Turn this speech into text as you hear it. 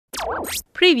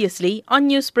Previously on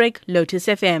Newsbreak, Lotus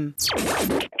FM.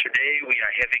 Today we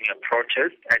are having a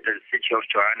protest at the City of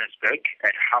Johannesburg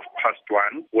at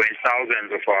 1:30, where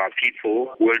thousands of our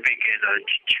people will be gathered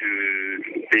to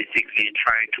basically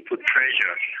try to put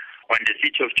pressure on the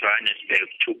City of Johannesburg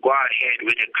to go ahead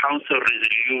with a council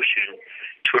resolution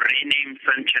to rename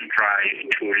Sandton Drive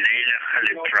to Leila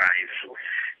Khaled Drive.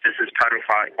 This is part of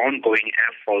our ongoing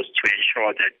efforts to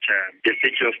ensure that the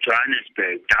City of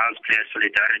Johannesburg does play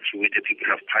solidarity with the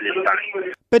people of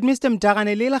Palestine. But Mr.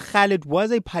 Mdagane, Leila Khaled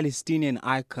was a Palestinian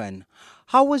icon.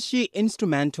 How was she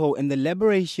instrumental in the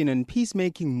liberation and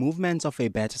peacemaking movements of a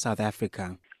better South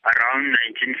Africa? Around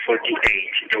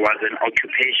 1948, there was an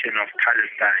occupation of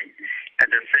Palestine. At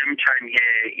the same time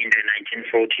here in the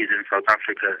 1940s in South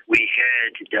Africa, we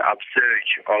had the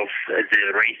upsurge of the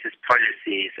racist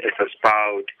policies as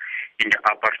espoused in the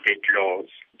apartheid laws.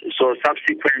 So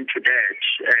subsequent to that,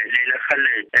 Leila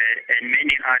Khaled and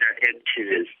many other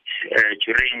activists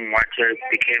during what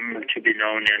became to be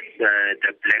known as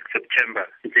the Black September,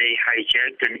 they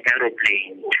hijacked an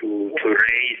aeroplane to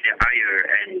raise the ire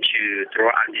and to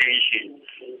draw attention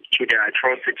to the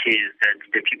atrocities that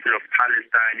the people of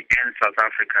Palestine and South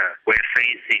Africa were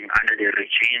facing under the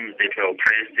regimes that were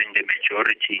oppressing the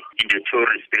majority in the two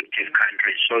respective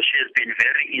countries. So she has been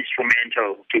very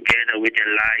instrumental, together with the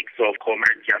likes of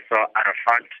Comrade Yasser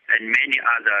Arafat and many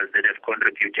others that have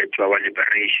contributed to our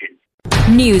liberation.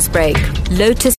 Newsbreak, Lotus